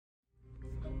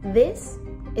This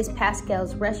is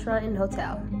Paschal's Restaurant and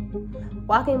Hotel.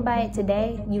 Walking by it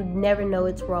today, you'd never know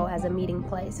its role as a meeting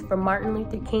place for Martin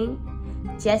Luther King,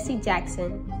 Jesse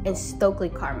Jackson, and Stokely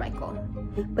Carmichael,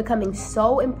 becoming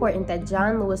so important that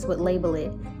John Lewis would label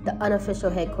it the unofficial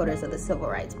headquarters of the civil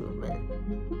rights movement.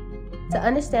 To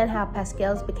understand how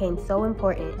Paschal's became so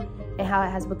important and how it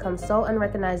has become so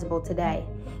unrecognizable today,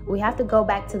 we have to go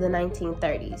back to the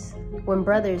 1930s, when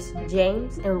brothers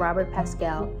James and Robert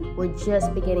Paschal were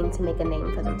just beginning to make a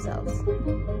name for themselves.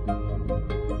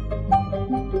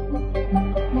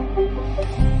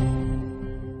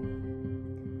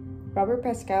 Robert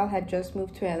Paschal had just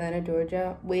moved to Atlanta,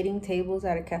 Georgia, waiting tables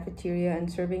at a cafeteria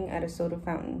and serving at a soda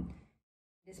fountain.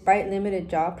 Despite limited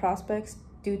job prospects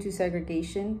due to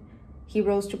segregation, he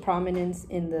rose to prominence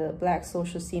in the Black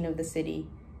social scene of the city,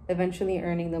 eventually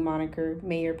earning the moniker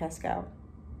Mayor Paschal.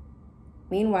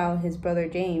 Meanwhile, his brother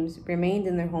James remained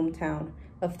in their hometown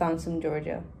of Thomson,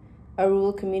 Georgia, a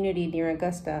rural community near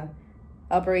Augusta,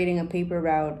 operating a paper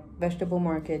route, vegetable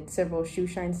market, several shoe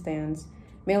shine stands,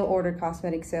 mail-order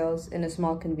cosmetic sales, and a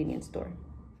small convenience store.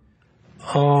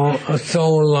 I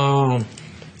sold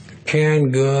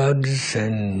canned goods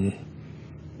and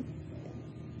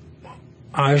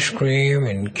ice cream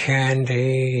and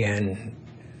candy, and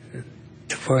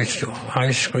first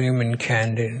ice cream and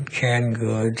candy, canned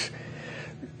goods,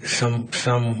 some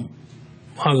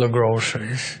other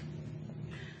groceries.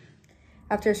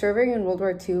 After serving in World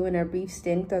War II and a brief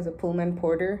stint as a Pullman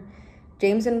porter,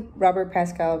 James and Robert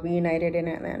Paschal reunited in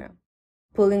Atlanta,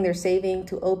 pooling their saving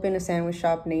to open a sandwich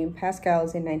shop named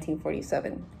Paschal's in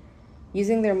 1947.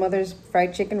 Using their mother's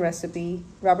fried chicken recipe,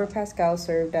 Robert Paschal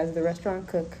served as the restaurant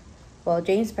cook, while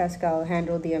James Paschal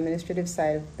handled the administrative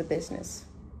side of the business.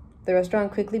 The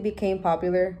restaurant quickly became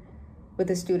popular with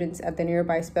the students at the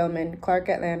nearby Spelman, Clark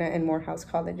Atlanta, and Morehouse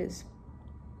colleges.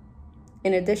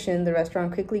 In addition, the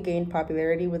restaurant quickly gained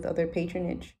popularity with other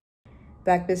patronage,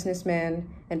 Black businessmen,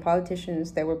 and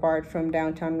politicians that were barred from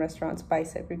downtown restaurants by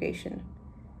segregation.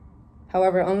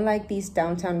 However, unlike these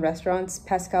downtown restaurants,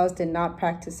 Paschal's did not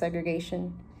practice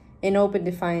segregation, in open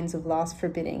defiance of laws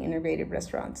forbidding integrated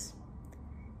restaurants.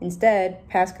 Instead,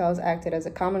 Paschal's acted as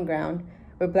a common ground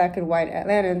where Black and white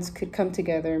Atlantans could come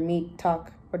together, meet,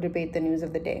 talk, or debate the news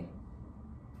of the day.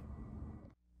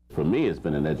 For me, it's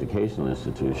been an educational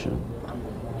institution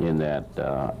in that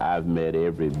I've met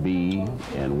every be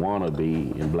and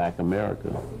wannabe in Black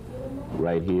America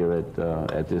right here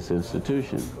at this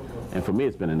institution. And for me,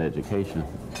 it's been an education,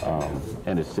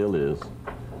 and it still is.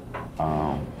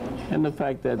 And the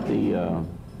fact that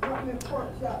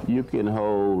you can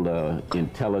hold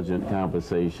intelligent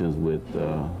conversations with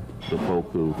the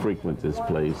folk who frequent this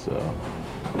place,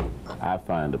 I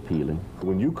find appealing.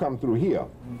 When you come through here,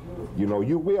 you know,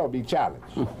 you will be challenged,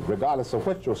 regardless of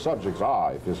what your subjects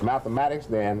are. If it's mathematics,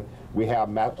 then we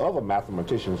have other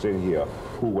mathematicians in here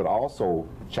who would also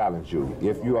challenge you.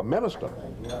 If you're a minister,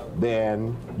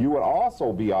 then you would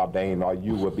also be ordained, or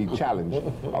you would be challenged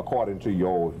according to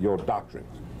your doctrine.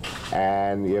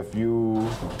 And if you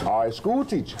are a school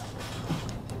teacher,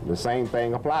 the same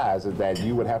thing applies, is that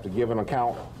you would have to give an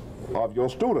account of your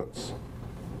students.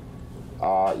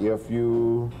 If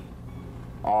you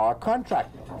are a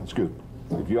contractor,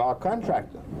 if you are a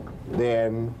contractor,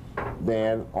 then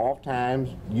oftentimes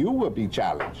you will be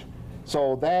challenged.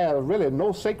 So there are really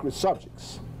no sacred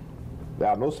subjects. There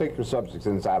are no sacred subjects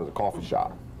inside of the coffee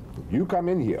shop. If you come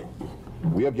in here,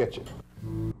 we'll get you.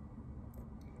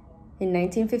 In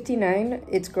 1959,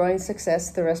 its growing success,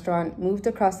 the restaurant moved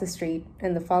across the street,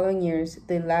 and the following years,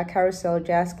 the La Carousel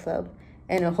Jazz Club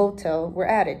and a hotel were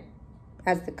added.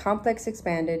 As the complex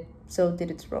expanded, so did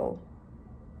its role.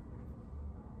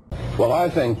 Well, I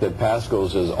think that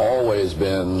Paschal's has always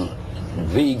been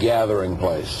the gathering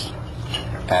place.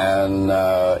 And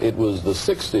it was the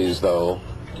 60s, though,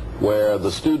 where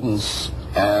the students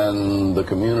and the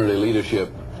community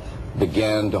leadership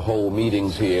began to hold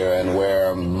meetings here, and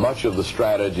where much of the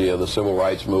strategy of the civil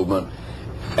rights movement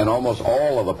and almost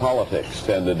all of the politics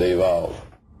tended to evolve.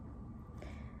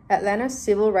 Atlanta's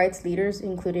civil rights leaders,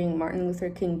 including Martin Luther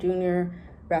King Jr.,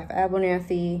 Ralph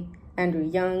Abernathy, Andrew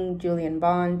Young, Julian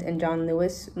Bond, and John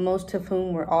Lewis, most of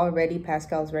whom were already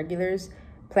Paschal's regulars,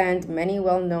 planned many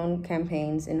well-known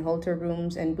campaigns in hotel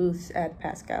rooms and booths at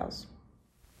Paschal's.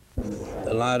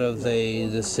 A lot of the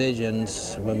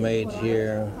decisions were made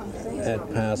here at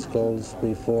Paschal's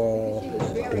before.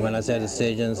 When I say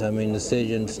decisions, I mean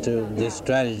decisions to this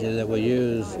strategy that were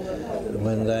used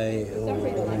when they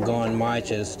go on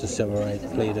marches to civil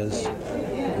rights leaders.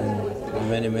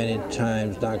 And many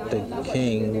times Dr.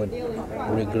 King would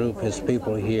regroup his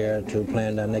people here to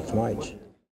plan their next march.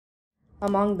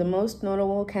 Among the most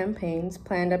notable campaigns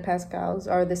planned at Paschal's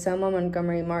are the Selma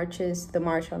Montgomery marches, the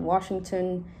March on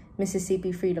Washington,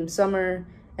 Mississippi Freedom Summer,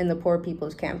 and the Poor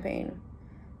People's Campaign.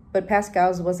 But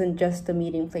Paschal's wasn't just a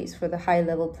meeting place for the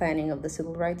high-level planning of the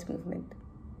civil rights movement.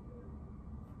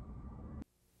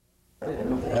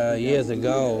 Years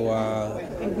ago,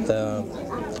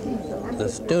 the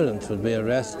students would be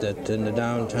arrested in the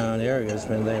downtown areas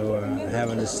when they were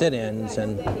having the sit-ins,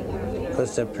 and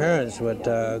because their parents would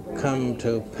come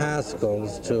to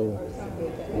Paschal's to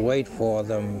wait for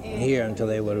them here until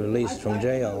they were released from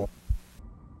jail.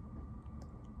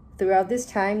 Throughout this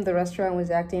time, the restaurant was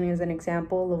acting as an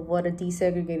example of what a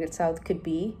desegregated South could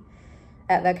be.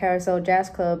 At La Carousel Jazz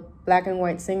Club, black and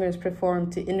white singers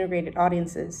performed to integrated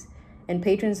audiences, and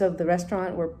patrons of the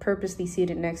restaurant were purposely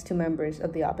seated next to members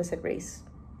of the opposite race.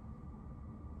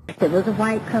 If it was a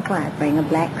white couple, I'd bring a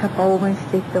black couple over and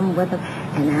stick them with them,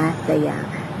 and I'd say,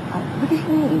 what is your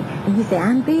name? And he'd say,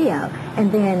 I'm Bill.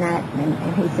 And then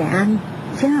and he'd say, I'm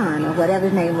John, or whatever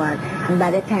his name was. And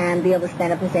by the time Bill would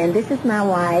stand up and say, this is my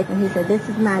wife, and he said, this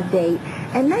is my date.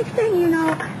 And next thing you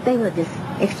know, they were just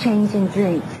exchanging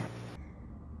drinks.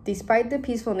 Despite the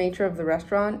peaceful nature of the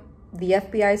restaurant, the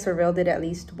FBI surveilled it at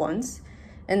least once,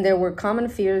 and there were common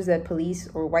fears that police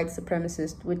or white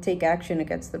supremacists would take action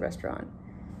against the restaurant.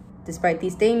 Despite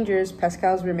these dangers,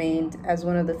 Paschal's remained as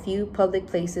one of the few public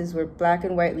places where black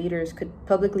and white leaders could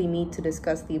publicly meet to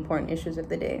discuss the important issues of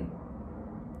the day.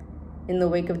 In the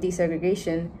wake of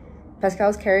desegregation,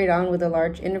 Paschal's carried on with a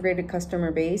large integrated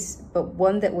customer base, but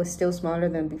one that was still smaller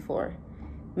than before.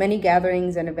 Many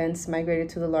gatherings and events migrated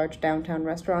to the large downtown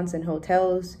restaurants and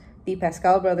hotels the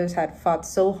Paschal brothers had fought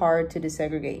so hard to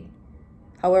desegregate.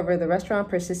 However, the restaurant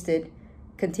persisted,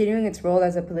 continuing its role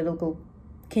as a political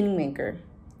kingmaker.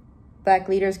 Black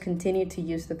leaders continued to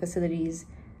use the facilities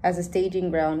as a staging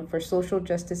ground for social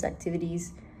justice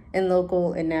activities, and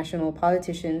local and national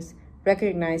politicians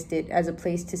recognized it as a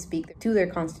place to speak to their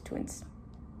constituents.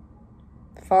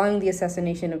 Following the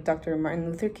assassination of Dr.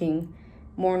 Martin Luther King,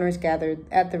 mourners gathered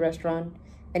at the restaurant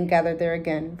and gathered there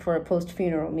again for a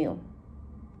post-funeral meal.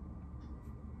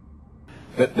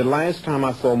 The last time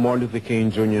I saw Martin Luther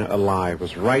King Jr. alive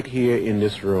was right here in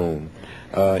this room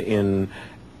in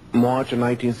March of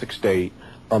 1968,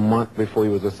 a month before he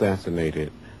was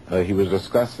assassinated. He was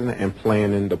discussing and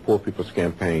planning the Poor People's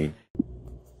Campaign.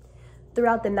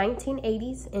 Throughout the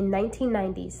 1980s and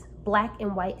 1990s, black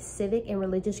and white civic and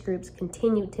religious groups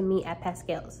continued to meet at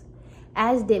Paschal's,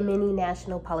 as did many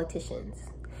national politicians.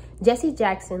 Jesse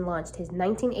Jackson launched his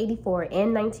 1984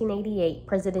 and 1988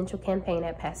 presidential campaign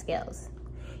at Paschal's.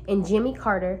 And Jimmy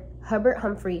Carter, Hubert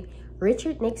Humphrey,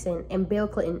 Richard Nixon, and Bill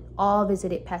Clinton all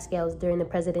visited Paschal's during the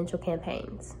presidential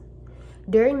campaigns.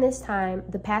 During this time,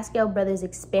 the Paschal brothers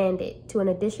expanded to an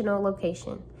additional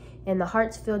location in the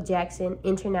Hartsfield-Jackson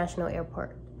International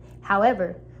Airport.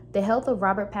 However, the health of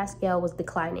Robert Paschal was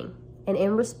declining, and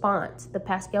in response, the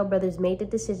Paschal brothers made the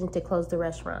decision to close the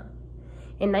restaurant.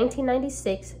 In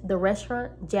 1996, the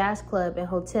restaurant, jazz club, and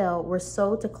hotel were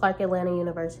sold to Clark Atlanta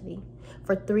University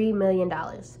for $3 million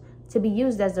to be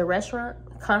used as a restaurant,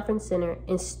 conference center,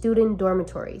 and student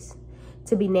dormitories,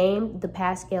 to be named the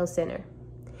Paschal Center.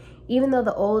 Even though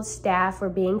the old staff were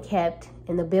being kept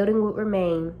and the building would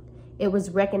remain, it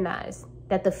was recognized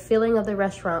that the feeling of the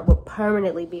restaurant would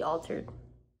permanently be altered.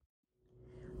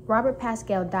 Robert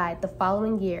Paschal died the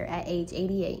following year at age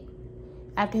 88.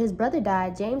 After his brother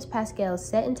died, James Paschal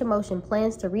set into motion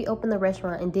plans to reopen the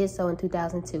restaurant and did so in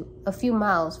 2002, a few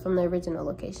miles from the original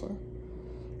location.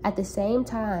 At the same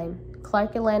time,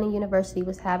 Clark Atlanta University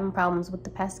was having problems with the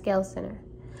Paschal Center,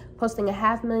 posting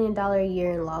 $500,000 a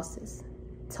year in losses.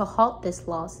 To halt this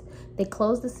loss, they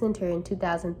closed the center in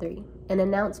 2003 and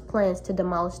announced plans to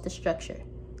demolish the structure,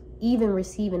 even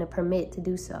receiving a permit to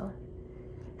do so.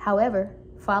 However,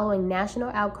 following national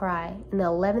outcry and the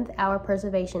 11th hour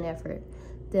preservation effort,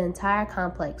 the entire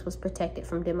complex was protected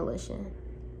from demolition.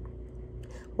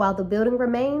 While the building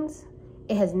remains,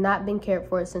 it has not been cared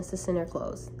for since the center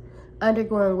closed,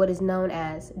 undergoing what is known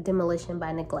as demolition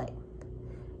by neglect.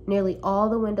 Nearly all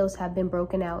the windows have been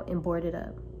broken out and boarded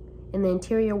up, and the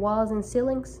interior walls and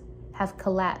ceilings have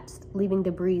collapsed, leaving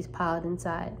debris piled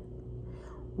inside.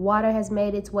 Water has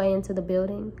made its way into the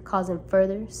building, causing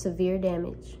further severe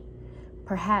damage.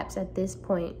 Perhaps at this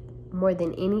point, more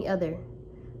than any other,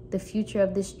 the future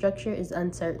of this structure is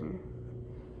uncertain.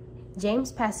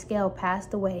 James Paschal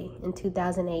passed away in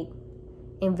 2008,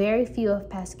 and very few of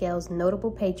Paschal's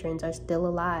notable patrons are still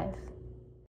alive.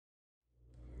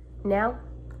 Now,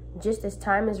 just as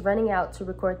time is running out to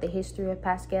record the history of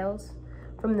Paschal's,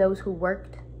 from those who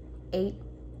worked, ate,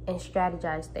 and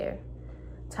strategized there,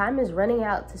 Time is running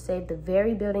out to save the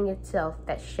very building itself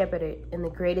that shepherded in the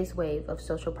greatest wave of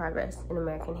social progress in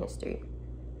American history.